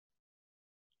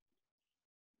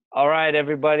All right,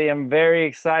 everybody. I'm very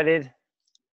excited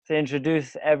to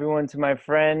introduce everyone to my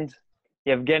friend,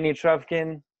 Evgeny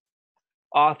Trufkin,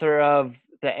 author of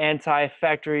The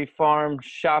Anti-Factory Farm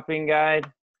Shopping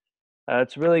Guide.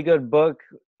 It's a really good book.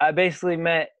 I basically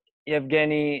met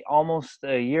Evgeny almost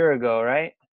a year ago,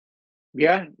 right?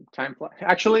 Yeah,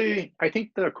 Actually, I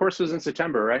think the course was in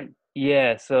September, right?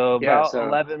 Yeah, so Yeah, about so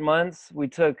 11 months. We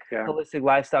took yeah. Holistic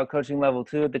Lifestyle Coaching Level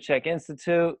 2 at the Czech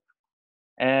Institute.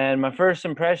 And my first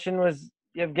impression was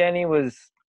Evgeny was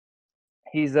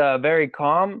he's very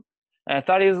calm. And I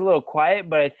thought he was a little quiet,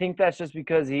 but I think that's just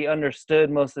because he understood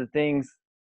most of the things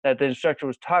that the instructor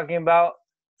was talking about.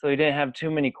 So he didn't have too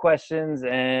many questions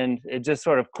and it just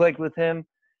sort of clicked with him.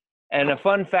 And a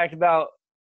fun fact about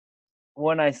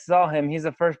when I saw him, he's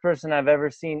the first person I've ever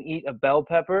seen eat a bell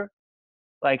pepper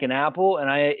like an apple.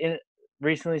 And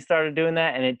recently started doing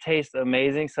that and it tastes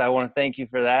amazing. So I want to thank you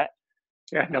for that.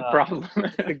 Yeah, no Uh, problem.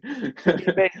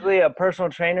 He's basically a personal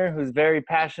trainer who's very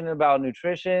passionate about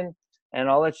nutrition. And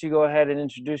I'll let you go ahead and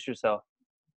introduce yourself.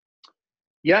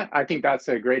 Yeah, I think that's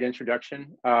a great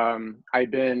introduction. I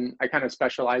kind of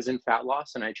specialize in fat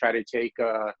loss, and I try to take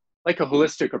like a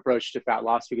holistic approach to fat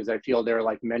loss because I feel there are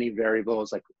like many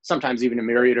variables, like sometimes even a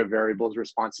myriad of variables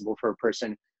responsible for a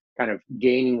person kind of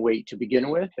gaining weight to begin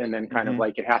with, and then kind of Hmm.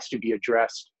 like it has to be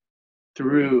addressed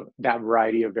through that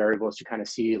variety of variables to kind of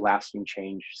see lasting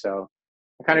change. So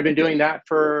I've kind of been doing that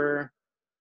for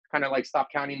kind of like stop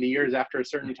counting the years after a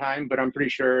certain time, but I'm pretty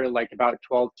sure like about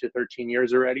 12 to 13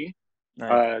 years already.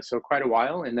 Nice. So quite a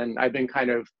while. And then I've been kind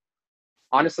of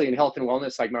honestly in health and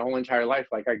wellness like my whole entire life.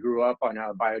 Like I grew up on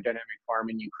a biodynamic farm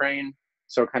in Ukraine.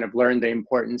 So kind of learned the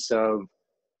importance of,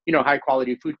 high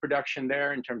quality food production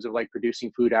there in terms of like producing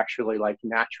food actually like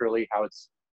naturally, how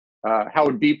it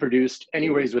would be produced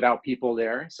anyways without people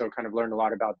there. So kind of learned a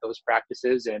lot about those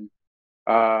practices. And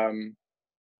um,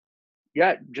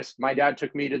 yeah, just my dad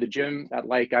took me to the gym at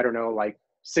like, I don't know, like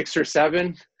 6 or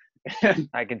 7 and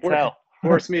I can tell.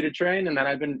 forced me to train. And then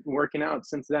I've been working out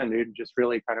since then, dude. Just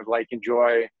really kind of like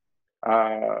enjoy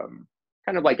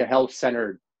kind of like a health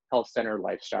centered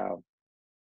lifestyle.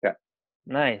 Yeah.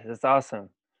 Nice. That's awesome.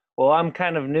 Well, I'm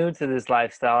kind of new to this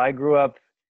lifestyle. I grew up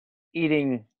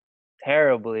eating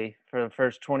terribly for the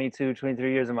first 22,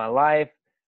 23 years of my life.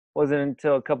 Wasn't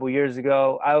until a couple years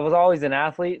ago. I was always an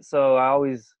athlete, so I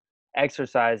always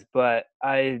exercised, but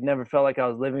I never felt like I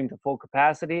was living to full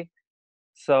capacity.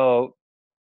 So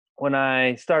when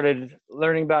I started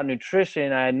learning about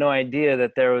nutrition, I had no idea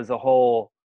that there was a whole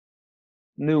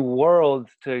new world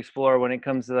to explore when it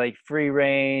comes to like free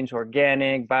range,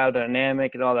 organic,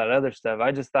 biodynamic, and all that other stuff.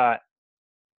 I just thought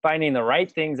finding the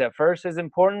right things at first is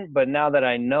important, but now that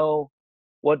I know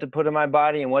what to put in my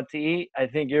body and what to eat, I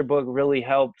think your book really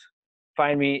help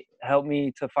me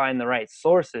to find the right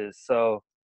sources. So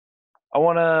I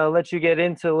want to let you get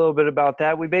into a little bit about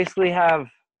that. We basically have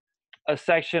a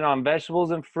section on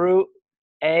vegetables and fruit,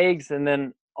 eggs, and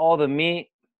then all the meat.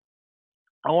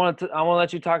 I want to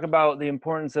let you talk about the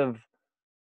importance of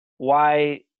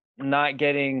why not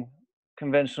getting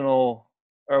conventional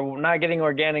or not getting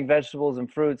organic vegetables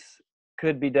and fruits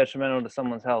could be detrimental to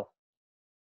someone's health.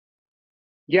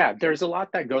 Yeah, there's a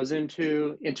lot that goes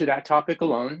into that topic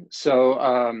alone. So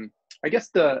I guess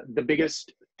the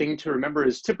biggest thing to remember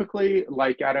is typically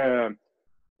like at a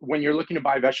when you're looking to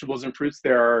buy vegetables and fruits,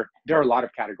 there are a lot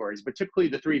of categories, but typically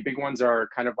the three big ones are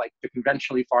kind of like the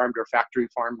conventionally farmed or factory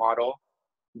farm model,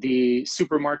 the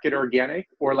supermarket organic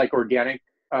or like organic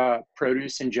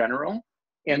produce in general,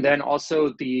 and then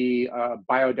also the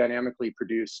biodynamically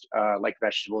produced like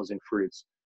vegetables and fruits.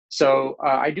 So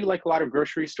I do like a lot of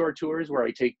grocery store tours where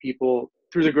I take people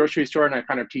through the grocery store and I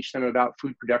kind of teach them about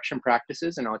food production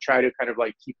practices, and I'll try to kind of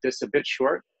like keep this a bit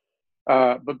short.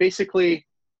 But basically,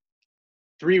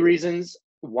 three reasons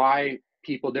why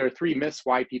people there are three myths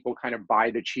why people kind of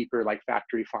buy the cheaper like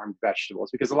factory farmed vegetables,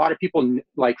 because a lot of people,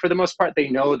 like for the most part, they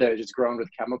know that it's grown with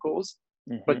chemicals,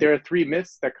 but Hmm. there are three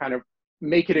myths that kind of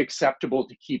make it acceptable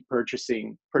to keep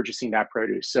purchasing that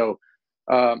produce. So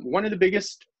one of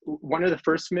the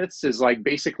first myths is like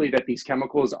basically that these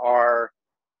chemicals are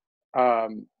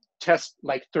test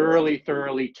like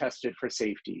thoroughly tested for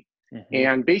safety. Hmm.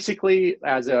 And basically,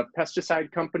 as a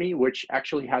pesticide company, which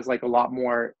actually has like a lot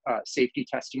more safety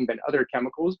testing than other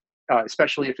chemicals,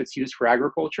 especially if it's used for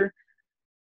agriculture,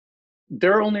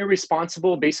 they're only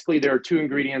responsible. Basically, there are two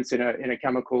ingredients in a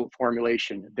chemical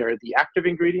formulation. There are the active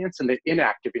ingredients and the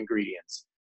inactive ingredients.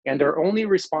 And they're only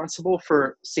responsible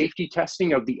for safety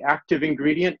testing of the active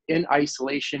ingredient in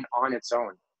isolation on its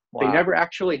own. They Wow. never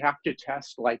actually have to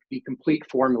test like the complete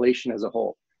formulation as a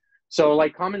whole. So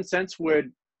like common sense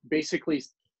would basically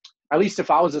at least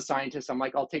if I was a scientist, I'm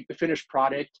like, I'll take the finished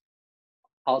product,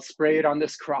 I'll spray it on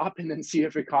this crop and then see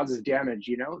if it causes damage,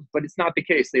 you know? But it's not the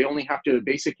case. They only have to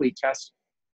basically test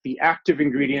the active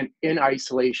ingredient in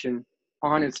isolation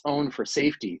on its own for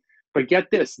safety. But get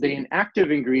this, the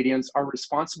inactive ingredients are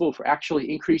responsible for actually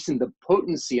increasing the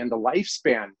potency and the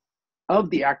lifespan of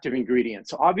the active ingredient.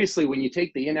 So obviously, when you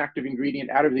take the inactive ingredient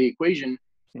out of the equation,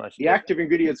 Much the different. active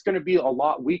ingredient is going to be a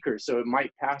lot weaker. So it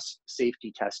might pass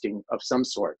safety testing of some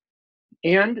sort.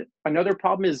 And another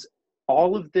problem is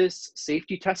all of this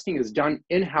safety testing is done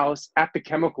in-house at the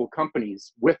chemical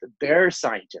companies with their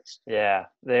scientists. Yeah,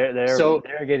 they're So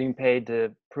they're getting paid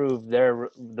to prove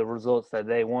the results that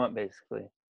they want, basically.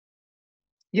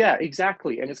 yeah,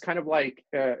 exactly. And it's kind of like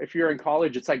if you're in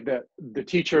college, it's like the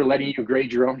teacher letting you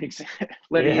grade your own exam,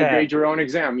 letting you Yeah, grade your own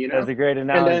exam, you know? that's a great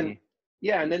And then analogy.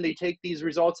 yeah, and then they take these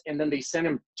results and then they send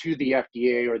them to the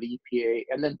FDA or the EPA,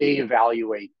 and then they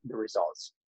evaluate the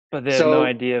results. But they have no So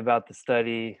idea about the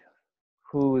study,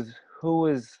 who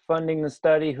is funding the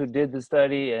study, who did the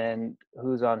study, and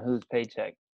who's on whose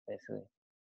paycheck, basically.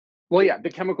 well, yeah, the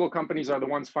chemical companies are the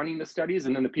ones funding the studies,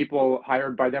 and then the people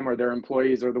hired by them or their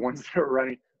employees are the ones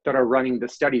that are running the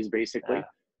studies, Yeah, basically.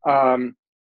 Um,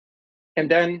 and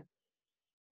then,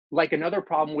 like another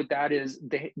problem with that is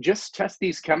they just test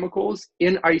these chemicals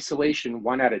in isolation,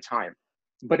 one at a time.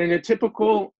 But in a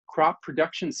typical crop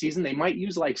production season, they might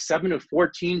use like 7 to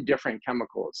 14 different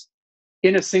chemicals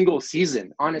in a single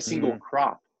season on a single hmm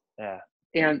crop. yeah,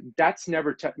 And that's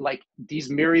never like these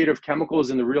myriad of chemicals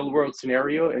in the real world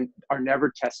scenario and are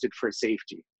never tested for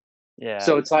safety. yeah.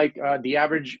 So it's like the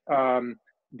average,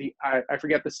 I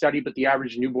forget the study, but the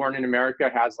average newborn in America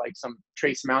has like some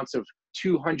trace amounts of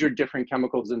 200 different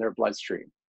chemicals in their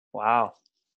bloodstream. Wow.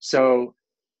 So,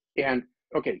 and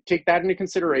okay, take that into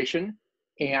consideration.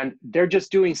 And they're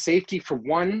just doing safety for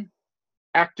one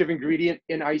active ingredient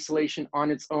in isolation on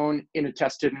its own in a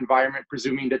tested environment,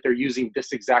 presuming that they're using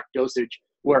this exact dosage.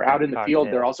 Where Yeah, out in the field,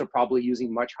 they're cocktail. also probably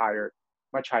using much higher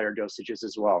dosages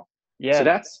as well. So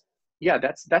Yeah,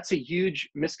 that's a huge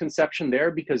misconception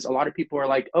there because a lot of people are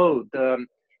like, oh,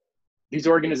 these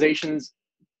organizations,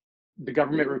 the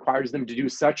government requires them to do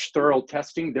such thorough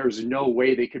testing. There's no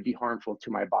way they could be harmful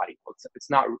to my body. It's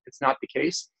not the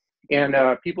case. And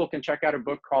people can check out a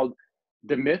book called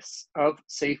The Myths of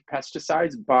Safe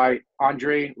Pesticides by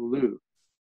Andre Liu.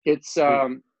 It's sweet.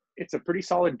 um, it's a pretty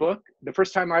solid book. The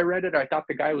first time I read it, I thought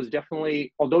the guy was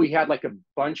definitely, although he had like a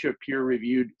bunch of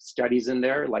peer-reviewed studies in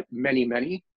there, like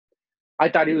many, I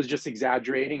thought he was just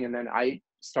exaggerating. And then I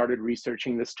started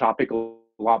researching this topic a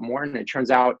lot more, and it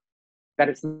turns out that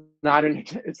it's not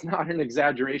an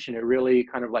exaggeration. It really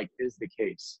kind of like is the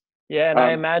case. Yeah, and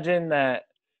I Um, imagine that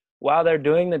while they're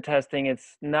doing the testing,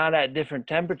 it's not at different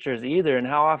temperatures either. And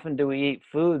how often do we eat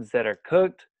foods that are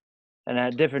cooked and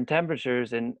at different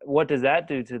temperatures? And what does that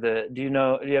do to do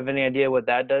you have any idea what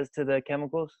that does to the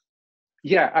chemicals?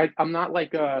 yeah, I'm not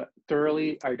like I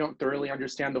don't thoroughly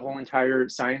understand the whole entire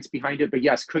science behind it, but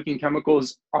yes, cooking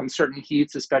chemicals on certain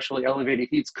heats, especially elevated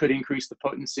heats, could increase the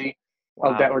potency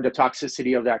of that Wow. or the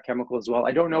toxicity of that chemical as well.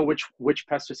 I don't know which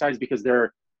pesticides because there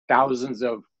are thousands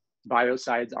of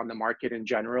biocides on the market in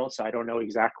general, so I don't know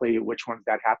exactly which ones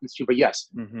that happens to, but yes,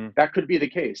 hmm that could be the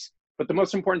case. But the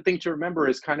most important thing to remember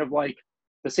is kind of like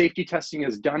the safety testing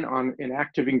is done on an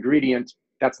active ingredient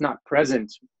that's not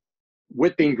present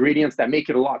with the ingredients that make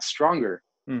it a lot stronger.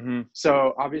 hmm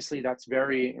So obviously that's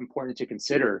very important to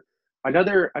consider.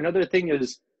 Another thing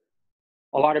is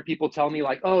a lot of people tell me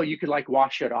like, oh, you could like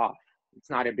wash it off. It's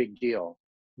not a big deal.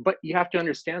 But you have to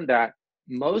understand that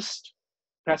most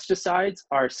pesticides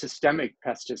are systemic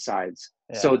pesticides.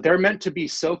 So Yeah, they're meant to be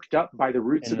soaked up by the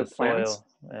roots in of the the plants. soil.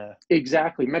 Yeah.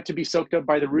 Exactly, meant to be soaked up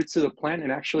by the roots of the plant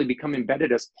and actually become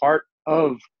embedded as part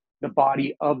of the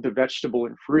body of the vegetable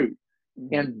and fruit.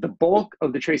 Mhm. And the bulk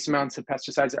of the trace amounts of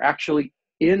pesticides are actually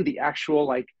in the actual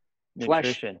like flesh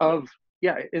Nutrition. of,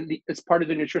 yeah, it's part of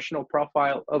the nutritional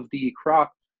profile of the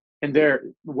crop. And there,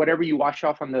 whatever you wash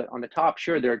off on the top,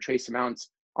 sure, there are trace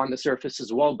amounts on the surface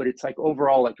as well, but it's like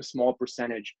overall like a small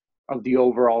percentage of the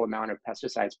overall amount of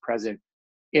pesticides present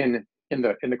in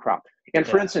the crop. And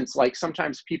for Yeah. instance, like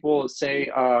sometimes people say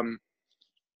uh,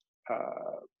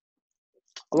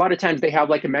 a lot of times they have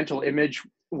like a mental image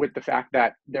with the fact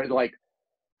that they're like,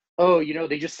 oh,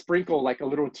 they just sprinkle like a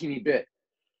little teeny bit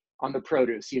on the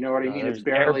produce. You know what I mean? It's There's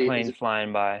barely is. airplanes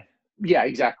flying by. Yeah,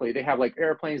 exactly. They have like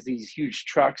airplanes, these huge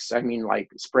trucks. I mean, like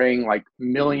spraying like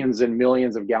millions and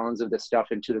millions of gallons of this stuff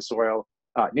into the soil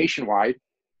nationwide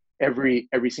every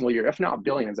single year, if not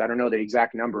billions. I don't know the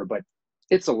exact number, but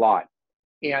it's a lot.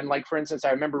 And like for instance,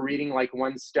 I remember reading like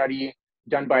one study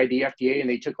done by the FDA, and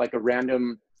they took like a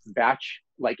random batch,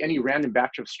 like any random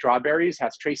batch of strawberries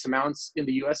has trace amounts in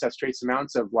the US, has trace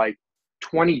amounts of like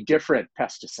 20 different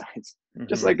pesticides,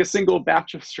 just Hmm. like a single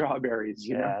batch of strawberries,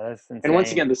 you know? Yeah, that's And once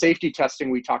insane. again, the safety testing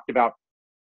we talked about,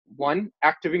 one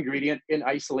active ingredient in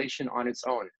isolation on its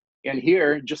own. And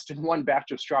here, just in one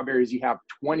batch of strawberries, you have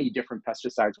 20 different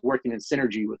pesticides working in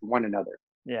synergy with one another.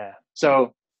 Yeah.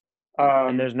 So, And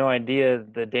um, there's no idea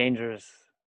the dangers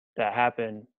that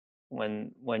happen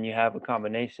when you have a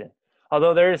combination.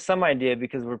 Although there is some idea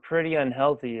because we're pretty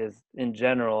unhealthy as in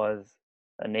general as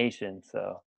a nation,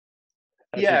 so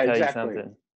that should yeah, tell you exactly.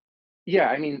 something. Yeah,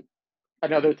 I mean,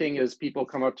 another thing is people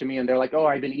come up to me and they're like, "Oh,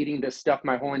 I've been eating this stuff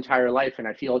my whole entire life and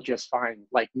I feel just fine."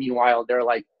 Like, meanwhile, they're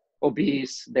like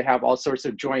obese, they have all sorts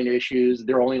of joint issues.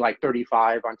 They're only like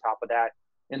 35 on top of that,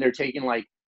 and they're taking like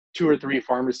two or three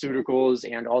pharmaceuticals,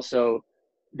 and also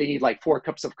they need like 4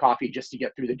 cups of coffee just to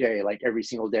get through the day, like every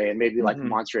single day, and maybe like a Hmm.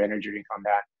 Monster Energy drink on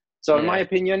that. So, in my Yeah,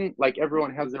 opinion, like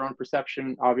everyone has their own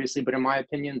perception, obviously, but in my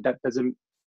opinion, that doesn't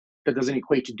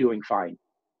equate to doing fine.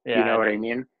 You yeah, know what I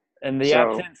mean? and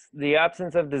So the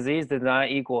absence of disease does not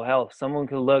equal health. Someone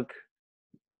could look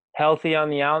healthy on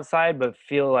the outside, but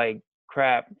feel like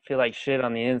crap, feel like shit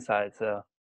on the inside. So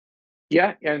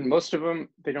yeah, and most of them,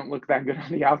 they don't look that good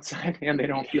on the outside and they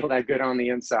don't feel that good on the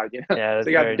inside, you know? yeah, So that's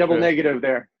you got very double true. negative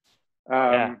there.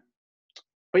 Yeah. Um,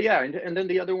 but yeah, and then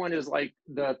the other one is like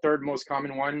the third most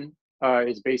common one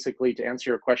is basically, to answer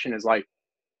your question, is like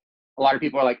a lot of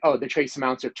people are like, oh, the trace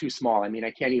amounts are too small. I mean,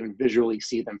 I can't even visually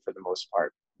see them for the most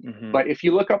part. Hmm. But if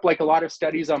you look up like a lot of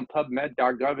studies on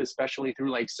PubMed.gov, especially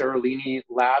through like Seralini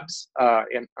Labs,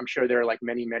 and I'm sure there are like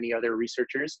many, many other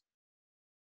researchers,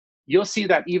 you'll see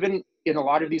that even in a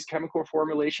lot of these chemical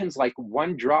formulations, like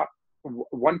one drop,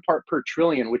 1 part per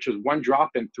trillion, which is one drop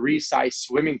in 3 size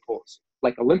swimming pools,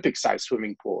 like Olympic size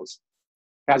swimming pools,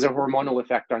 has a hormonal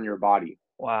effect on your body.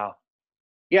 Wow.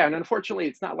 Yeah, and unfortunately,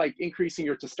 it's not like increasing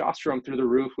your testosterone through the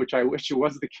roof, which I wish it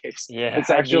was the case. Yeah, It's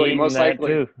I'd be actually eating most that likely,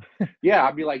 too. yeah,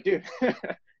 I'd be like, dude, give me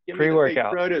the fake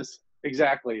Pre-workout. produce.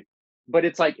 Exactly. But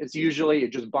it's like, it's usually,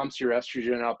 it just bumps your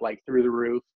estrogen up like through the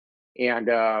roof. And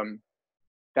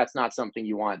that's not something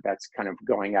you want. That's kind of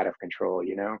going out of control,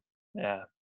 you know? Yeah.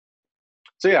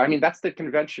 So yeah, I mean, that's the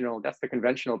conventional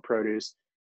produce.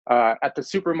 At the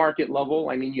supermarket level,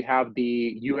 I mean, you have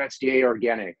the USDA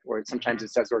organic, or sometimes Hmm.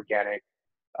 it says organic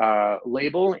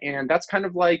label. And that's kind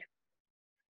of like,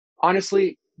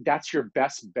 honestly, that's your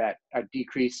best bet at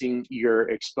decreasing your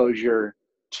exposure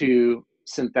to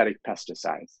synthetic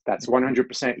pesticides. That's Hmm.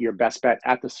 100% your best bet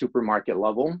at the supermarket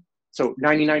level. So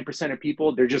 99% of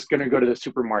people, they're just going to go to the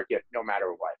supermarket no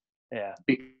matter what, Yeah.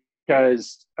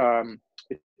 because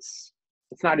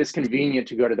it's not as convenient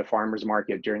to go to the farmers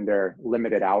market during their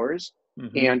limited hours. Hmm.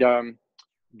 And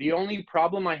the only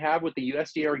problem I have with the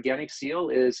USDA organic seal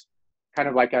is kind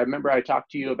of like, I remember I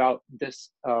talked to you about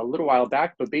this a little while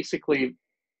back, but basically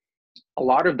a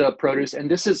lot of the produce, and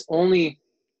this is only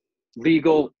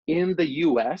legal in the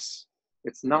US,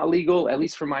 it's not legal, at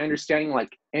least from my understanding,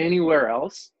 like anywhere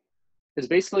else, is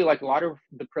basically like a lot of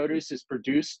the produce is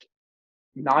produced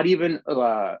not even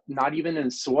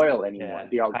in soil anymore.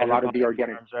 Yeah. A lot of the Hydroponic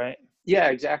organic, farms, right? yeah,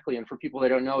 exactly. And for people that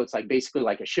don't know, it's like basically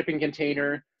like a shipping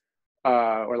container,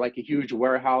 or like a huge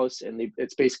warehouse, and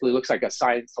it's basically looks like a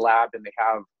science lab, and they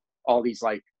have all these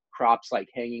like crops like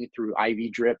hanging through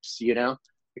IV drips. You know,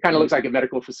 it kind of looks Mm. like a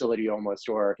medical facility almost,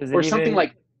 or Does it or something even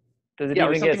like, does it yeah,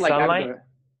 or even get something like out of sunlight? the.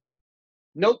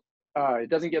 Nope, it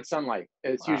doesn't get sunlight.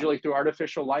 It's Wow. usually through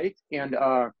artificial light. And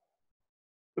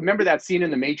remember that scene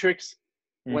in The Matrix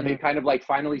when they Hmm. kind of like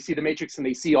finally see the Matrix and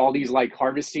they see all these like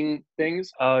harvesting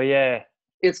things? Oh yeah.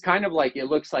 It's kind of like, it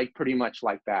looks like pretty much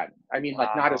like that. I mean,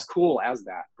 like not as Wow. cool as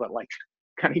that, but like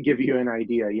kind of give you an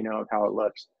idea, of how it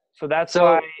looks. So that's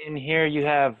why So, in here you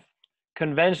have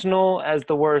conventional as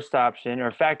the worst option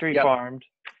or factory yep. farmed.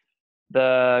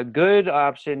 The good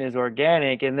option is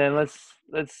organic, and then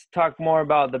let's talk more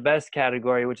about the best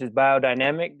category, which is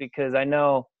biodynamic, because I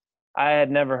know I had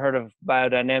never heard of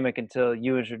biodynamic until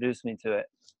you introduced me to it.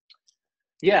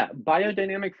 Yeah,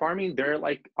 biodynamic farming, there are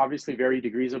like obviously varied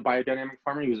degrees of biodynamic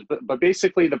farming, but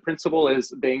basically the principle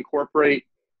is they incorporate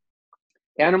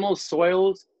animal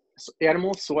soils,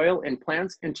 animal soil and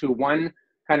plants into one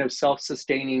kind of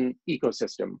self-sustaining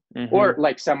ecosystem, Hmm. or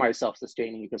like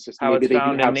semi-self-sustaining ecosystem. How Maybe it's they do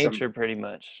found in have some. nature, pretty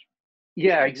much.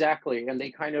 Yeah, exactly. And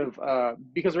they kind of,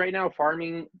 because right now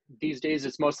farming these days,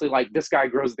 it's mostly like this guy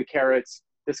grows the carrots,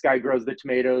 this guy grows the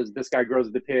tomatoes, this guy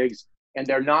grows the pigs, and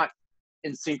they're not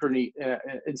in synchrony,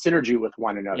 in synergy with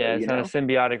one another, Yeah, it's you not a know?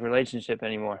 symbiotic relationship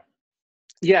anymore.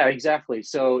 Yeah, exactly.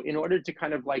 So in order to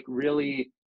kind of like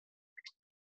really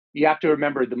you have to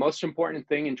remember the most important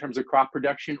thing in terms of crop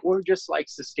production or just like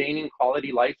sustaining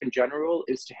quality life in general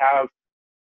is to have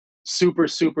super,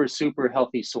 super, super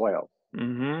healthy soil.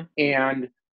 Mm-hmm. And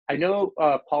I know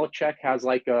Paul Check has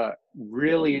like a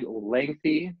really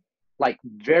lengthy, like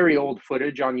very old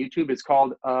footage on YouTube. It's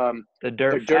called The The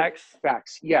dirt Dirt facts.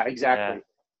 Facts. Yeah, Yeah. exactly.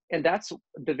 And that's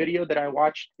the video that I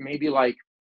watched maybe like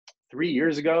 3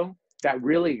 years ago that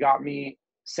really got me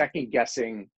second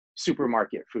guessing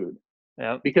supermarket food.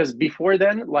 Yep. Because before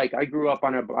then, like I grew up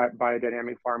on a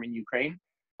biodynamic farm in Ukraine.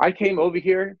 I came over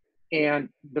here and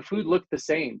the food looked the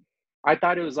same. I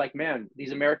thought it was like, man,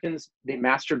 these Americans, they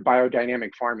mastered biodynamic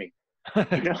farming,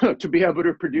 you know, to be able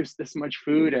to produce this much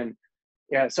food. And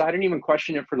yeah, so I didn't even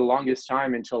question it for the longest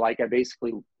time until like I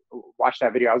basically watched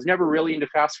that video. I was never really into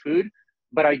fast food,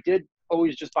 but I did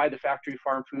always just buy the factory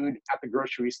farm food at the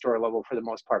grocery store level for the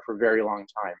most part for a very long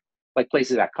time, like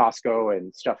places at Costco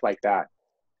and stuff like that.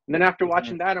 And then after Mhm.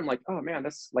 watching that, I'm like, oh man,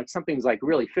 that's like something's like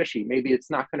really fishy. Maybe it's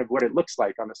not kind of what it looks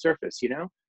like on the surface, you know?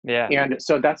 Yeah. And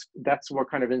so that's what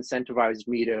kind of incentivized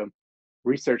me to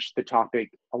research the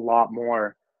topic a lot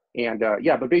more. And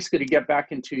yeah, but basically to get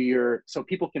back into your, so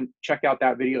people can check out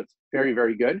that video. It's very,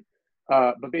 very good.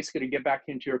 But basically to get back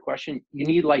into your question, you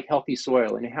need like healthy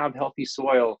soil, and to have healthy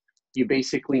soil, you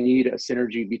basically need a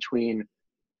synergy between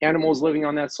animals living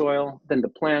on that soil, then the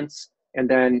plants, and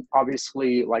then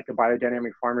obviously like a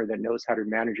biodynamic farmer that knows how to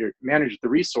manage the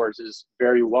resources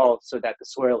very well so that the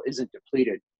soil isn't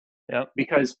depleted. Yep.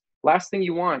 Because last thing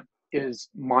you want is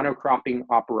monocropping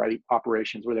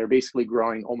operations where they're basically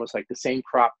growing almost like the same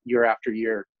crop year after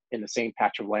year in the same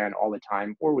patch of land all the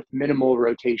time, or with minimal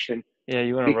rotation, Yeah.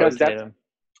 You want to because rotate that's, them.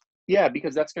 yeah,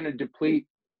 because that's going to deplete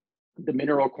the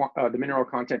mineral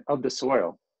content of the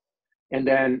soil. And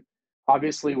then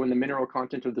obviously when the mineral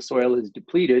content of the soil is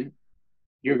depleted,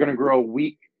 you're going to grow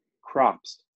weak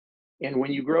crops. And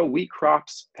when you grow weak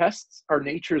crops, pests are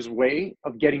nature's way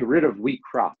of getting rid of weak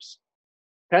crops.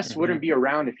 Pests Mm-hmm. wouldn't be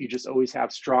around if you just always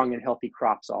have strong and healthy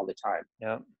crops all the time.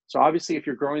 Yep. So obviously, if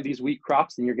you're growing these weak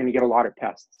crops, then you're going to get a lot of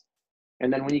pests.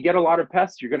 And then when you get a lot of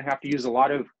pests, you're going to have to use a lot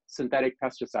of synthetic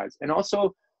pesticides. And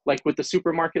also, like with the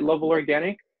supermarket level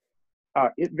organic,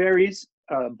 it varies,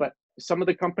 but some of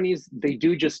the companies, they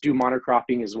do just do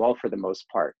monocropping as well for the most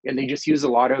part. And they just use a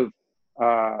lot of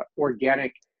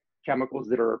organic chemicals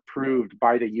that are approved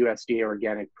by the USDA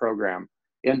organic program.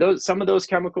 And some of those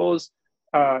chemicals,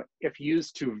 if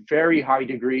used to very high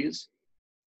degrees,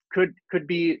 could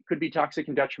be toxic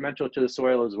and detrimental to the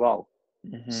soil as well.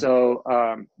 Mm-hmm. So,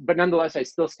 but nonetheless, I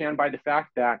still stand by the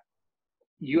fact that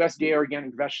USDA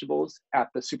organic vegetables at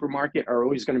the supermarket are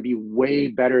always going to be way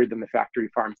better than the factory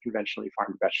farmed, conventionally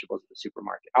farmed vegetables at the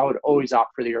supermarket. I would always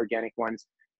opt for the organic ones,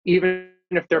 even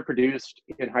if they're produced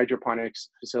in hydroponics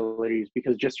facilities,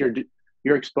 because just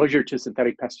your exposure to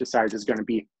synthetic pesticides is going to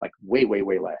be like way, way,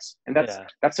 way less. And Yeah.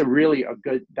 that's already a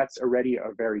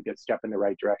very good step in the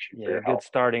right direction for Yeah. your Good health.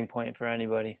 starting point for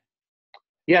anybody.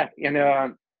 Yeah, and uh,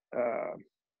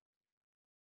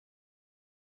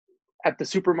 at the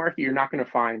supermarket, you're not going to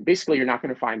find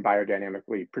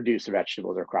biodynamically produced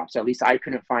vegetables or crops. At least I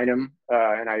couldn't find them,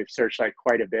 and I've searched like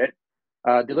quite a bit.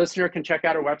 The listener can check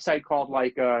out a website called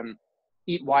like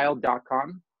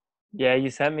eatwild.com. Yeah. You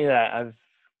sent me that. I've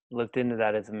looked into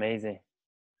that. It's amazing.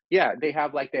 Yeah, they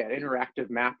have like that interactive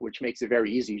map, which makes it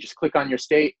very easy. You just click on your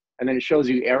state, and then it shows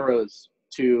you arrows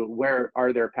to where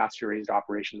are there pasture raised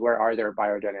operations, where are there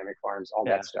biodynamic farms, all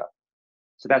Yeah. that stuff.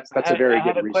 So that's a very I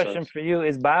good had a question resource. for you.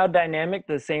 Is biodynamic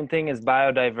the same thing as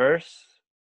biodiverse?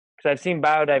 Because I've seen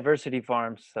biodiversity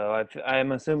farms, so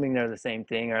I'm assuming they're the same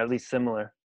thing or at least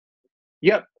similar.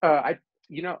 Yep.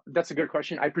 That's a good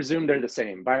question. I presume they're the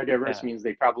same. Biodiverse Yeah. means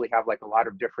they probably have like a lot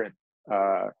of different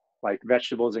like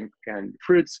vegetables and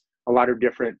fruits, a lot of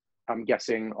different, I'm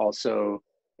guessing also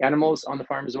animals on the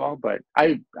farm as well. But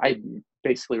I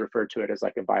basically refer to it as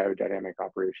like a biodynamic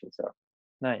operation. So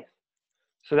Nice.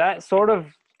 So that sort of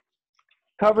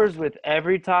covers with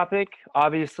every topic.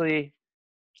 Obviously,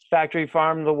 factory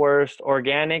farm the worst.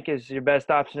 Organic is your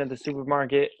best option at the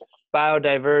supermarket.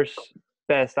 Biodiverse,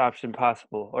 best option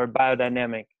possible, or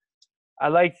biodynamic. I'd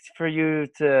like for you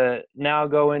to now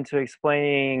go into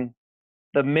explaining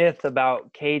the myth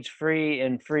about cage-free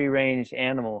and free-range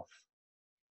animals.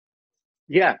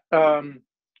 yeah,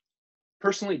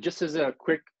 personally, just as a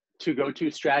quick to go to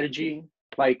strategy,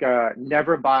 like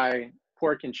never buy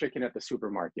pork and chicken at the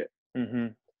supermarket, Mm-hmm.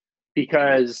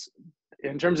 because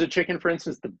in terms of chicken, for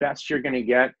instance, the best you're going to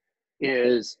get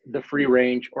is the free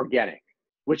range organic,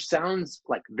 which sounds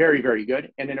like very, very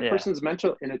good. And Yeah.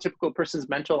 in a typical person's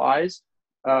mental eyes,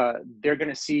 they're going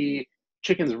to see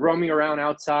chickens roaming around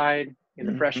outside in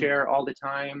the fresh Mm-hmm. air all the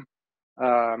time.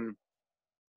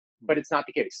 But it's not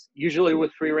the case. Usually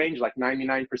with free range, like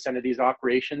 99% of these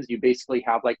operations, you basically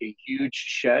have like a huge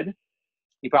shed.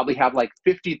 You probably have like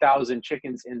 50,000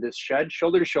 chickens in this shed,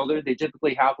 shoulder to shoulder. They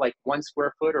typically have like 1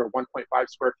 square foot or 1.5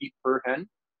 square feet per hen.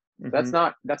 Hmm.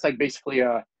 That's like basically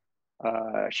a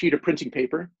sheet of printing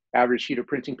paper, average sheet of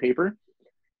printing paper.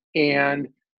 And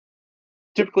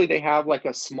typically they have like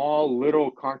a small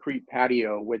little concrete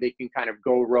patio where they can kind of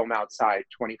go roam outside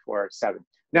 24/7.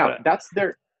 Now But that's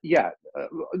their, yeah,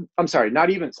 I'm sorry, not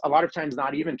even, a lot of times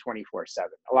not even 24/7.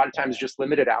 A lot of times just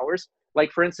limited hours.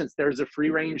 Like for instance, there's a free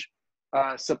range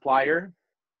supplier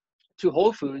to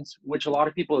Whole Foods, which a lot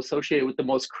of people associate with the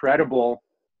most credible,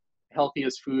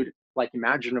 healthiest food like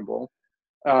imaginable.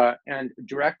 And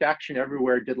Direct Action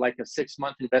Everywhere did like a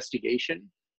 6-month investigation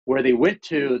where they went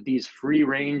to these free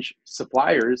range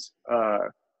suppliers, and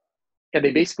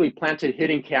they basically planted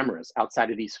hidden cameras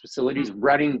outside of these facilities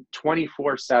running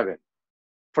 24/7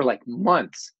 for like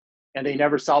months, and they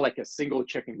never saw like a single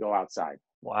chicken go outside.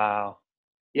 wow.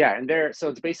 Yeah, and there, so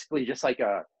it's basically just like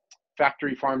a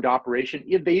factory farmed operation.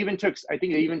 They even took, I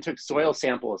think they even took soil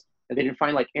samples, and they didn't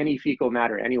find like any fecal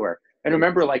matter anywhere. And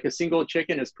remember, like a single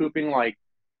chicken is pooping like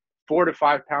 4 to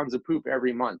 5 pounds of poop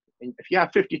every month. And if you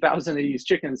have 50,000 of these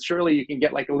chickens, surely you can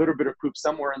get like a little bit of poop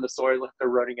somewhere in the soil if they're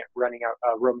roaming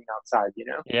outside, you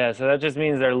know? Yeah, so that just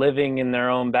means they're living in their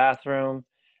own bathroom.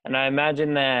 And I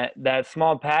imagine that that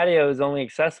small patio is only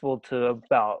accessible to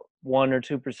about 1 or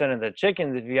 2% of the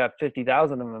chickens if you have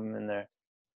 50,000 of them in there.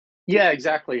 Yeah,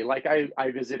 exactly. Like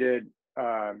I visited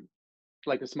um,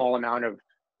 like a small amount of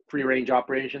free range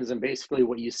operations, and basically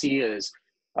what you see is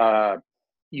uh,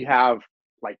 you have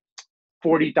like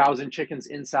 40,000 chickens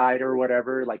inside or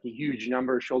whatever, like a huge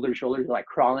number, shoulder to shoulder, like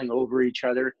crawling over each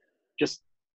other, just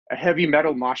a heavy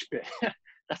metal mosh pit.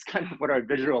 That's kind of what I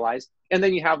visualized. And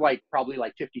then you have like probably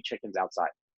like 50 chickens outside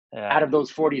out Yeah, of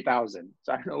those 40,000.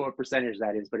 So I don't know what percentage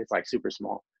that is, but it's like super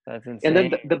small. that's And then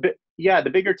insane. the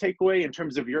bigger takeaway in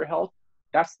terms of your health,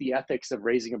 that's the ethics of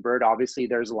raising a bird. Obviously,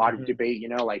 there's a lot of Hmm. debate,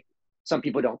 like some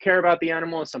people don't care about the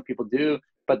animal, some people do.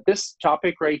 But this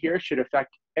topic right here should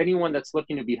affect anyone that's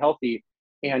looking to be healthy.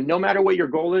 And no matter what your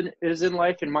goal is in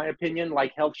life, in my opinion,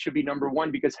 like health should be number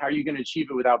one, because how are you going to achieve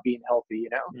it without being healthy?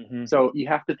 Hmm. So you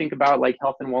have to think about like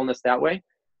health and wellness that way.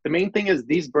 The main thing is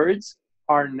these birds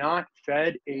are not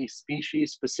fed a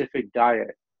species specific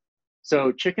diet.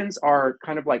 So chickens are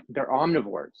kind of like, they're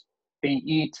omnivores. They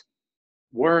eat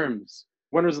worms.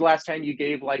 When was the last time you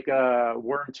gave like a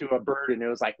worm to a bird and it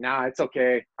was like, nah, it's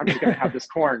okay, I'm just gonna have this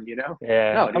corn?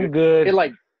 Yeah, No, I'm dude. It good.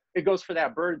 like it goes for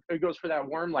that bird, it goes for that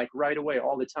worm like right away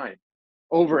all the time,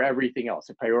 over everything else.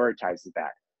 It prioritizes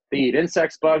that. They eat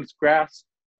insects, bugs, grass,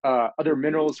 other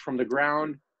minerals from the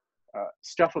ground,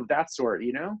 stuff of that sort.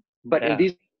 But in Yeah,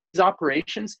 these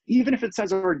operations, even if it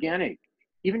says organic,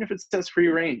 even if it says free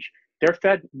range, they're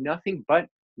fed nothing but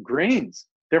grains.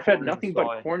 They're fed corn and nothing but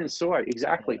soy. corn and soy.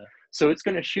 Exactly. Yeah. So it's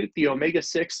going to shoot the omega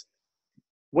 6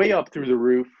 way up through the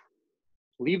roof.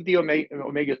 Leave the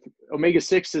omega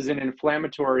 6 is an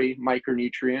inflammatory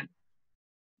micronutrient.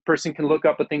 Person can look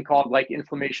up a thing called like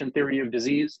inflammation theory of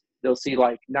disease. They'll see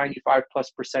like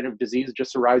 95+% of disease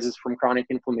just arises from chronic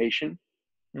inflammation.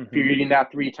 If you're Hmm. eating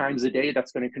that 3 times a day,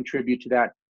 that's going to contribute to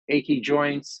that achy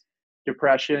joints,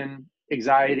 depression,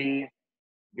 anxiety,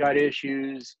 gut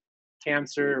issues,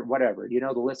 cancer, whatever. The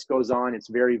list goes on. It's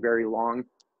very, very long.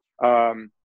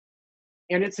 Um,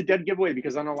 and it's a dead giveaway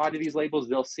because on a lot of these labels,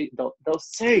 they'll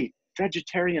say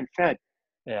vegetarian fed,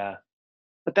 Yeah,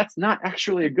 but that's not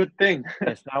actually a good thing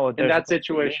it's not what in they're that supposed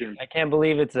to be. situation. I can't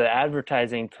believe it's an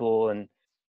advertising tool and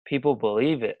people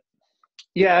believe it.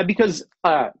 Yeah, because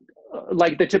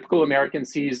like the typical American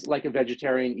sees like a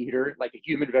vegetarian eater, like a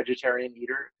human vegetarian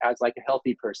eater, as like a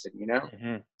healthy person.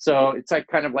 Hmm. So it's like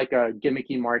kind of like a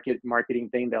gimmicky marketing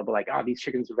thing. They'll be like, "Oh, these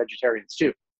chickens are vegetarians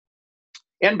too."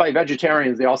 And by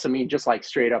vegetarians, they also mean just like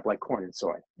straight up like corn and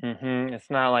soy. It's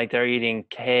not like they're eating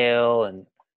kale and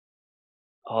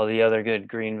all the other good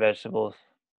green vegetables.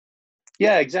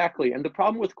 Yeah, exactly. And the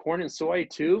problem with corn and soy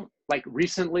too, like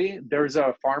recently, there's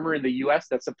a farmer in the U.S.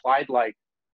 that supplied like,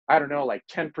 I don't know, like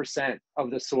 10%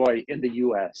 of the soy in the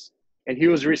U.S. And he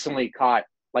was recently caught,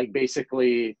 like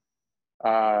basically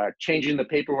changing the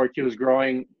paperwork. He was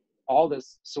growing all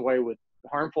this soy with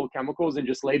harmful chemicals and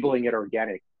just labeling it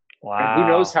organic. And who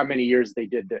knows Wow. how many years he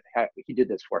did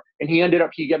this for. And he ended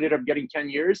up getting 10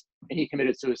 years, and he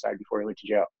committed suicide before he went to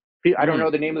jail. I don't Mm,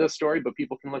 know the name of the story, but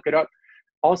people can look it up.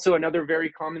 Also, another very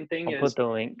common thing I'll put is, the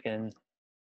link in.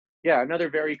 yeah, another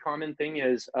very common thing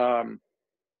is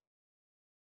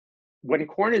when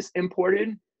corn is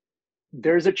imported,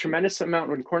 there's a tremendous amount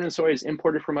when corn and soy is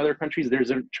imported from other countries.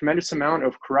 There's a tremendous amount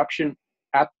of corruption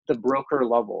at the broker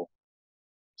level.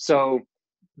 So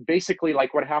basically,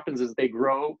 like what happens is they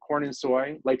grow corn and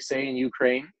soy, like say in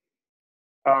Ukraine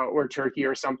or Turkey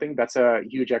or something. That's a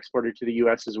huge exporter to the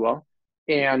U.S. as well,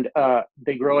 and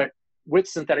they grow it with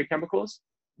synthetic chemicals.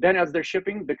 Then, as they're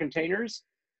shipping the containers,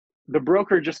 the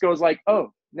broker just goes like,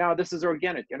 "Oh, now this is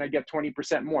organic, and I get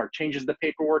 20% more." Changes the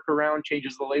paperwork around,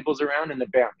 changes the labels around, and then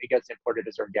bam, it gets imported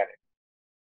as organic.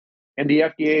 And the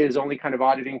FDA is only kind of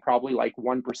auditing probably like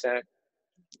 1%,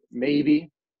 maybe,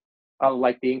 of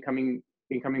like the incoming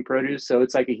produce. So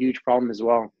it's like a huge problem as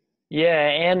well. Yeah,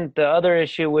 and the other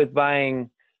issue with buying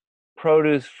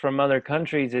produce from other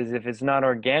countries is if it's not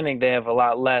organic, they have a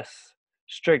lot less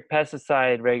strict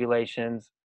pesticide regulations.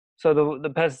 So the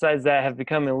pesticides that have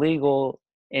become illegal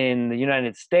in the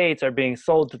United States are being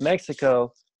sold to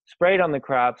Mexico, sprayed on the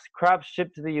crops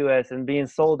shipped to the US and being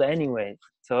sold anyways.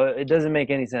 So it doesn't make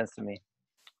any sense to me.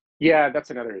 Yeah, that's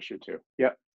another issue too.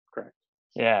 Yep, correct.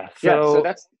 Yeah, Yeah, so so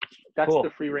that's the cool.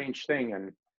 free range thing.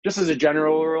 And just as a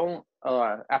general rule,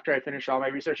 after I finish all my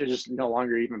research, I just no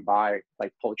longer even buy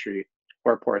like poultry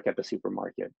or pork at the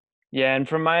supermarket. Yeah, and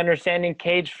from my understanding,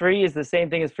 cage free is the same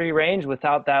thing as free range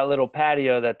without that little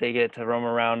patio that they get to roam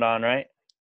around on, right?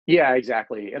 Yeah,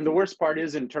 exactly. And the worst part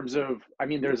is in terms of, I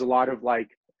mean, there's a lot of like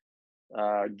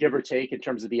give or take in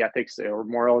terms of the ethics or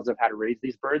morals of how to raise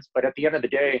these birds. But at the end of the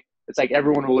day, it's like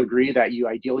everyone will agree that you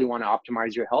ideally want to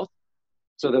optimize your health.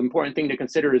 So the important thing to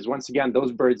consider is, once again,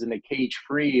 those birds in the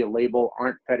cage-free label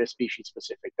aren't fed a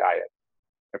species-specific diet.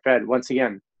 They're fed, once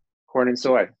again, corn and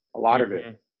soy, a lot of it.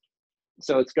 Hmm.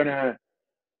 So it's gonna,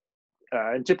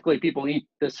 and typically people eat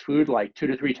this food like 2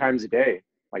 to 3 times a day,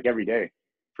 like every day,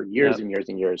 for years Yep. and years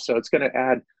and years. So it's gonna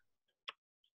add.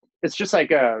 It's just like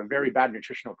a very bad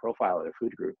nutritional profile of the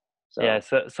food group. Yeah,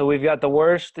 So so we've got the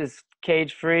worst is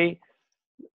cage free.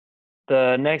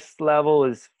 The next level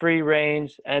is free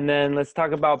range, and then let's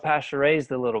talk about pasture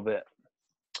raised a little bit.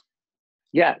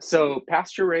 yeah, so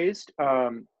pasture raised.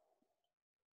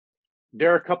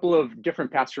 There are a couple of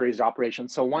different pasture raised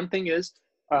operations. So one thing is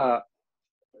uh,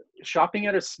 shopping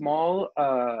at a small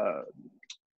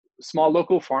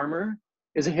local farmer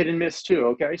is a hit and miss too.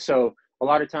 Okay, so a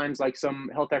lot of times, like some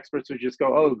health experts would just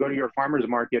go, "Oh, go to your farmer's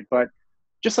market," but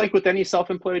just like with any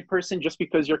self-employed person, just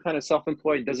because you're kind of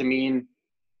self-employed doesn't mean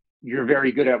you're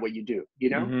very good at what you do, you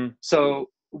know? Hmm. So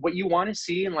what you want to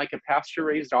see in like a pasture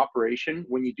raised operation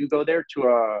when you do go there to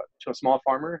a small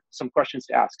farmer, some questions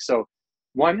to ask. So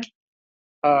one,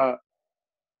 uh,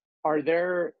 are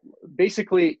there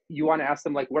basically you want to ask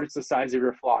them like what is the size of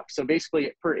your flock? So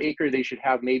basically per acre they should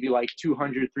have maybe like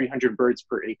 200, 300 birds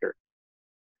per acre.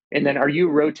 And then are you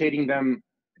rotating them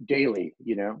daily?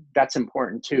 You know, that's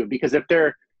important too, because if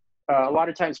they're a lot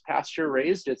of times pasture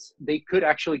raised, it's they could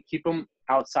actually keep them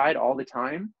outside all the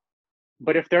time,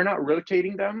 but if they're not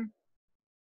rotating them,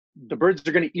 the birds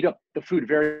are going to eat up the food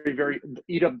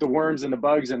eat up the worms and the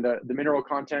bugs and the mineral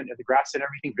content and the grass and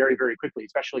everything very, very quickly,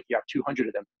 especially if you have 200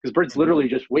 of them, because birds Hmm. literally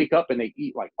just wake up and they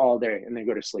eat like all day and then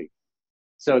go to sleep.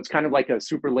 So it's kind of like a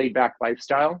super laid back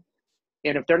lifestyle.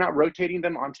 And if they're not rotating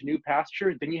them onto new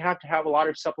pasture, then you have to have a lot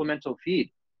of supplemental feed.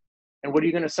 And what are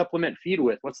you going to supplement feed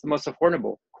with? What's the most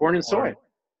affordable? Corn and soy. Corn.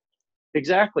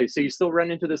 Exactly. So you still run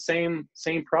into the same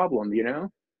problem, you know?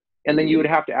 And then you would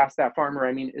have to ask that farmer,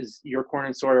 I mean, is your corn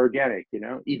and soy organic, you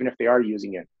know, even if they are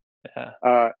using it?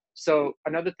 Yeah. So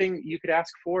another thing you could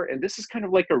ask for, and this is kind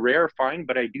of like a rare find,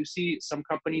 but I do see some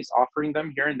companies offering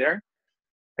them here and there.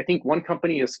 I think one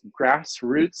company is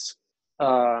Grassroots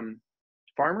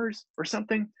Farmers or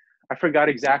something. I forgot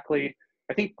exactly.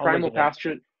 I think I'll look Primal it up.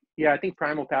 Pasture, yeah, I think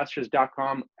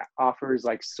primalpastures.com offers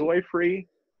like soy free,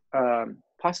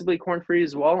 possibly corn free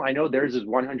as well. I know theirs is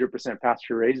 100%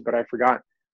 pasture raised, but I forgot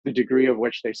the degree of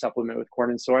which they supplement with corn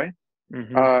and soy.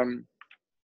 Hmm. Um,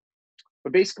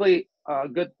 but basically,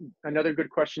 another good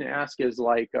question to ask is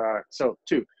like, so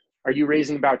two, are you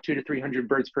raising about 2 to 300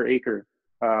 birds per acre?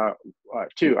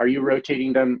 Two, are you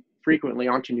rotating them frequently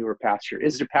onto newer pasture?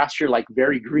 Is the pasture like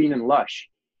very green and lush,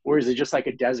 or is it just like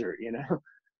a desert? You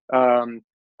know.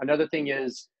 Another thing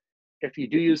is, if you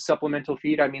do use supplemental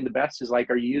feed, I mean, the best is like,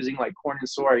 are you using like corn and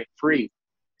soy free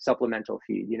supplemental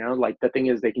feed? You know, like the thing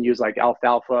is, they can use like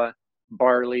alfalfa,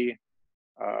 barley,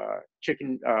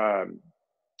 chicken,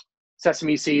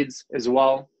 sesame seeds as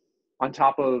well, on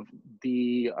top of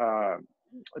the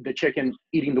chicken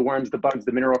eating the worms, the bugs,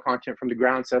 the mineral content from the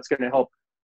ground. So that's going to help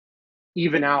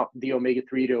even out the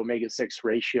omega-3 to omega-6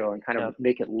 ratio and kind of Yep.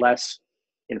 make it less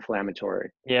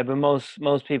inflammatory. Yeah, but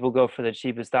most people go for the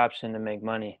cheapest option to make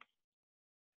money.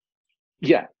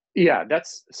 Yeah, yeah,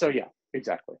 that's so. Yeah,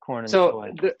 exactly. Corn and So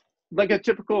soy. like a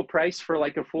typical price for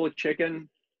like a full chicken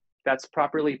that's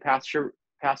properly pasture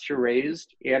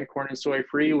raised and corn and soy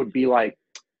free would be like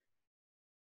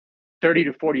 30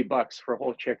 to 40 bucks for a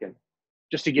whole chicken,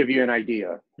 just to give you an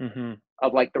idea Mm-hmm.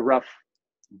 of like the rough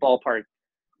ballpark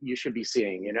you should be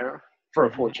seeing, you know, for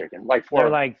a full Mm-hmm. chicken, like They're for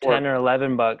like 10 or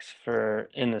 11 bucks for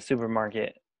in the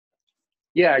supermarket.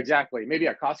 yeah, exactly. Maybe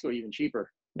at Costco even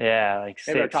cheaper. Yeah, like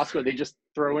Maybe at six. Costco they just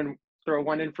throw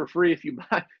one in for free if you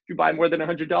buy more than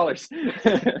 $100.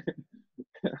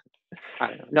 I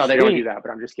don't know. No, they don't do Sweet. that,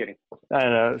 but I'm just kidding. I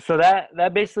don't know. So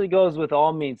that basically goes with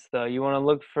all meats, though. You want to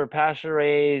look for pasture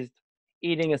raised,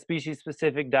 eating a species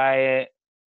specific diet,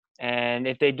 and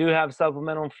if they do have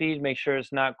supplemental feed, make sure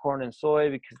it's not corn and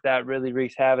soy because that really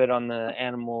wreaks havoc on the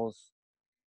animal's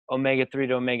omega-3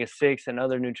 to omega-6 and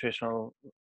other nutritional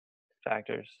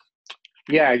factors.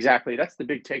 Yeah, exactly. That's the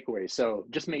big takeaway. So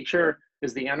just make sure,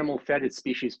 is the animal fed its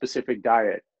species specific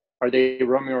diet? Are they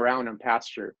roaming around in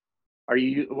pasture? Are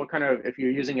you, what kind of, if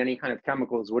you're using any kind of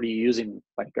chemicals, what are you using?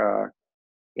 Like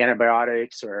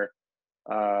antibiotics or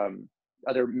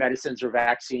other medicines or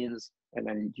vaccines? And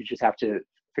then you just have to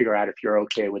figure out if you're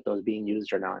okay with those being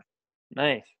used or not.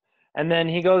 Nice. And then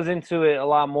he goes into it a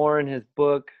lot more in his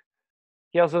book.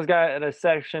 He also has got a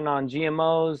section on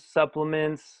GMOs,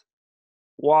 supplements,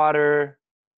 water,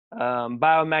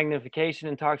 biomagnification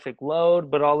and toxic load,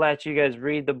 but I'll let you guys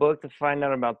read the book to find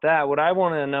out about that. What I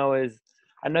want to know is,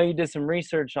 I know you did some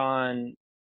research on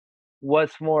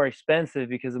what's more expensive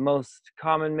because the most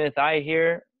common myth I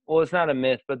hear, well, it's not a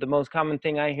myth, but the most common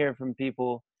thing I hear from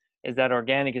people is that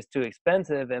organic is too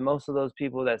expensive, and most of those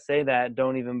people that say that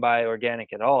don't even buy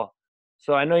organic at all.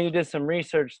 So I know you did some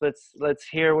research. Let's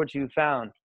hear what you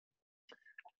found.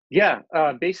 Yeah,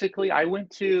 basically, I went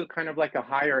to kind of like a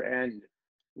higher end,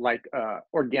 like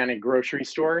organic grocery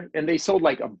store, and they sold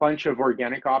like a bunch of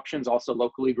organic options, also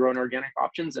locally grown organic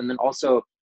options, and then also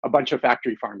a bunch of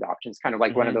factory farmed options, kind of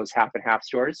like one of Mm-hmm. those half and half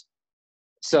stores.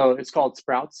 So it's called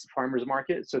Sprouts Farmers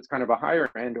Market. So it's kind of a higher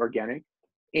end organic.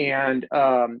 And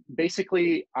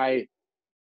basically, I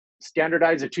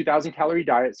standardize a 2,000 calorie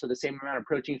diet. So the same amount of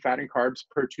protein, fat, and carbs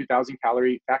per 2,000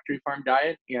 calorie factory farm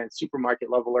diet and supermarket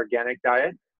level organic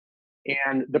diet.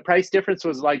 And the price difference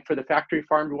was like for the factory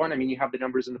farmed one. I mean, you have the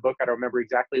numbers in the book. I don't remember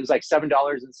exactly. It was like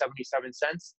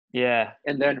 $7.77. Yeah,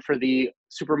 And then for the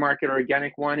supermarket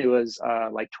organic one, it was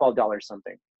like $12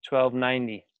 something.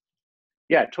 12.90.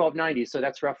 Yeah, 12.90. So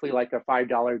that's roughly like a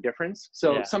 $5 difference.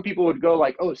 So Yeah, some people would go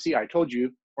like, "Oh, see, I told you,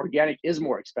 organic is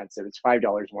more expensive. It's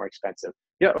 $5 more expensive."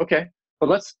 Yeah, okay. But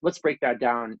let's break that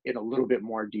down in a little bit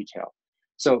more detail.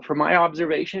 So from my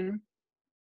observation,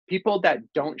 people that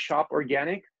don't shop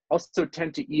organic also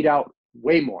tend to eat out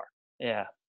way more. yeah,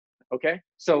 Okay.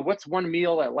 So what's one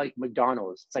meal at like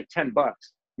McDonald's? It's like 10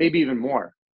 bucks, maybe even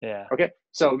more. yeah. Okay.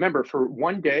 So remember, for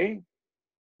one day,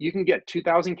 you can get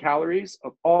 2,000 calories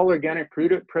of all organic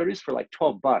produce for like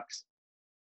 12 bucks.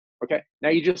 Okay. Now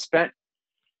you just spent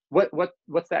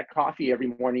what's that coffee every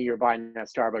morning you're buying at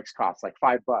Starbucks costs? Like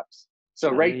 5 bucks. So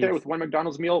At right there with least. one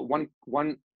McDonald's meal,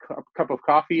 one cup of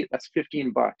coffee, that's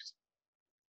 15 bucks.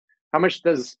 How much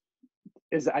is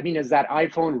that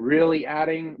iPhone really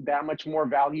adding that much more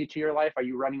value to your life? Are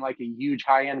you running like a huge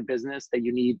high-end business that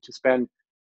you need to spend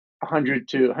 100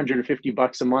 to 150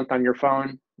 bucks a month on your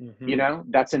phone? You Mm-hmm. know,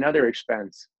 that's another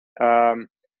expense. Um,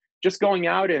 just going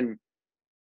out and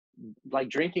like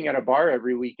drinking at a bar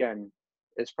every weekend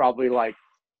is probably like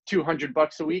 200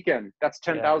 bucks a weekend. That's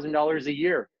Yeah. $10,000 a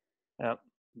year. Yep.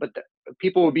 But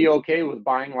people would be okay with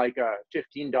buying like a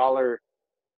 $15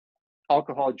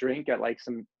 alcohol drink at like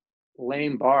some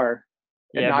lame bar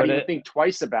and Yeah, not but even it think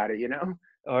twice about it, you know?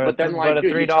 or But then but like, a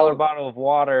dude, you $3 tell, bottle of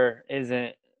water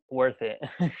isn't worth it.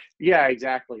 yeah,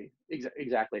 exactly.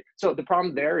 Exactly. So the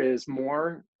problem there is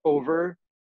more over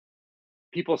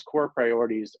people's core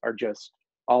priorities are just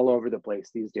all over the place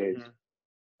these days.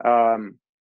 Mhm. Um,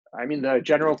 I mean, the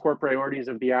general core priorities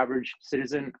of the average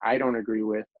citizen, I don't agree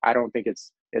with. I don't think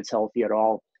it's healthy at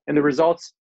all. And the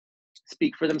results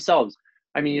speak for themselves.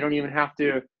 I mean, you don't even have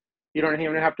to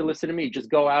listen to me. Just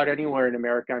go out anywhere in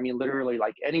America. I mean, literally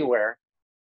like anywhere,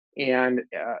 and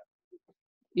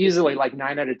easily like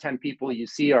 9 out of 10 people you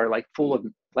see are like full of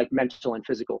like mental and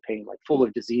physical pain, like full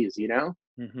of disease. You know?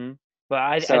 Mhm. But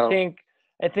I So think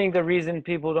the reason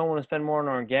people don't want to spend more on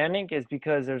organic is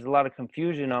because there's a lot of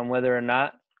confusion on whether or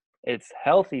not it's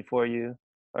healthy for you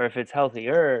or if it's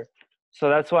healthier. So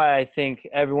that's why I think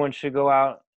everyone should go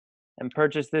out and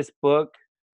purchase this book.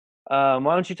 Why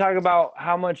don't you talk about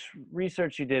how much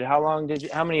research you did?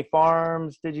 How many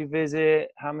farms did you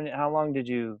visit? How long did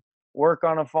you work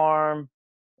on a farm?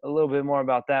 A little bit more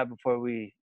about that before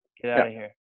we get out yeah. of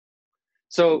here.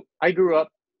 So I grew up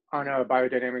on a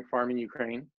biodynamic farm in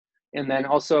Ukraine. And then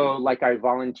also, like, I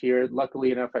volunteered.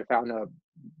 Luckily enough, I found a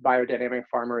biodynamic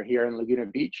farmer here in Laguna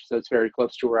Beach, so it's very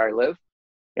close to where I live.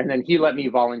 And then he let me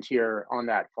volunteer on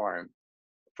that farm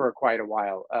for quite a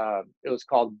while. It was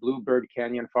called Bluebird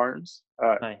Canyon Farms.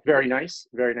 Nice. Very nice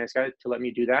guy to let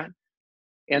me do that.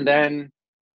 And then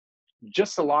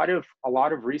just a lot of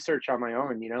research on my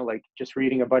own, like just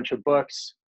reading a bunch of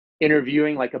books,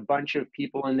 interviewing like a bunch of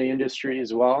people in the industry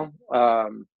as well.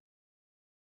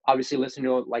 Obviously listen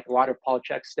to like a lot of Paul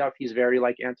Check stuff. He's very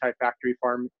like anti-factory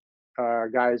farm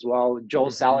guy as well. Joel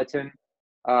Hmm. Salatin.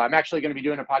 I'm actually going to be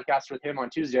doing a podcast with him on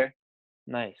Tuesday.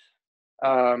 Nice.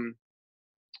 Um,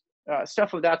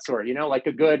 Stuff of that sort, like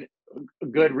a good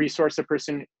resource a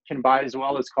person can buy as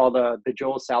well. It's called the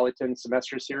Joel Salatin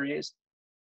Semester Series,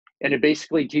 and it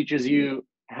basically teaches you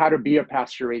how to be a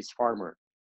pasture-raised farmer.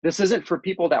 This isn't for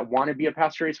people that want to be a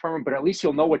pasture-raised farmer, but at least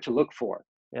you'll know what to look for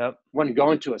Yep. when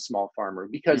going to a small farmer,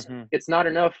 because Hmm. it's not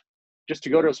enough just to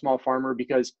go to a small farmer,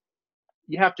 because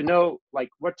you have to know like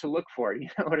what to look for. You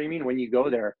know what I mean? When you go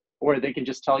there, or they can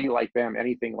just tell you like, bam,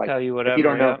 anything. Like Tell you if you whatever.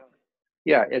 don't know, Yep.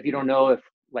 yeah, if you don't know if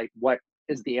like what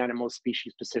is the animal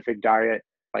species specific diet,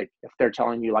 like if they're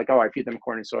telling you like, oh, I feed them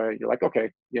corn and soy, you're like, okay,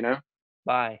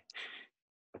 Bye.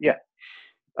 yeah,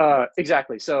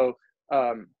 exactly. So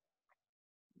um,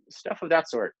 stuff of that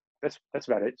sort. That's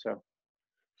about it. So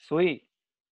Sweet.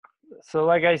 So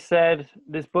like I said,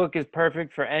 this book is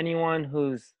perfect for anyone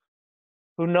who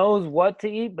knows what to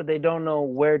eat, but they don't know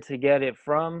where to get it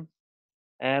from.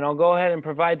 And I'll go ahead and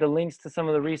provide the links to some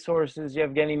of the resources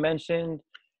Evgeny mentioned.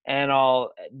 And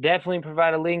I'll definitely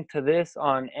provide a link to this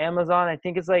on Amazon. I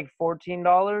think it's like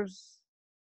 $14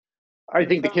 I or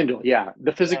think the so. Kindle, yeah,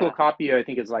 the physical Yeah. copy I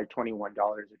think is like $21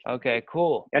 or Okay, 22,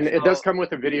 cool. and it does So come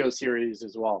with a video series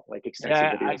as well, like extensive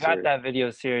yeah, video I got series. that video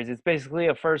series. It's basically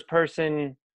a first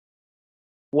person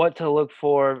what to look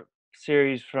for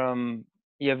series from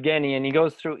Evgeny, and he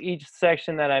goes through each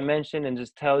section that I mentioned and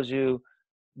just tells you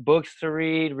books to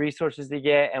read, resources to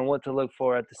get, and what to look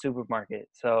for at the supermarket.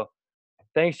 So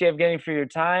thanks, Evgeny, for your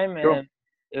time, Cool. and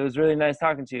it was really nice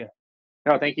talking to you.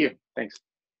 No, thank you. Thanks.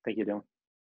 Thank you, Dylan.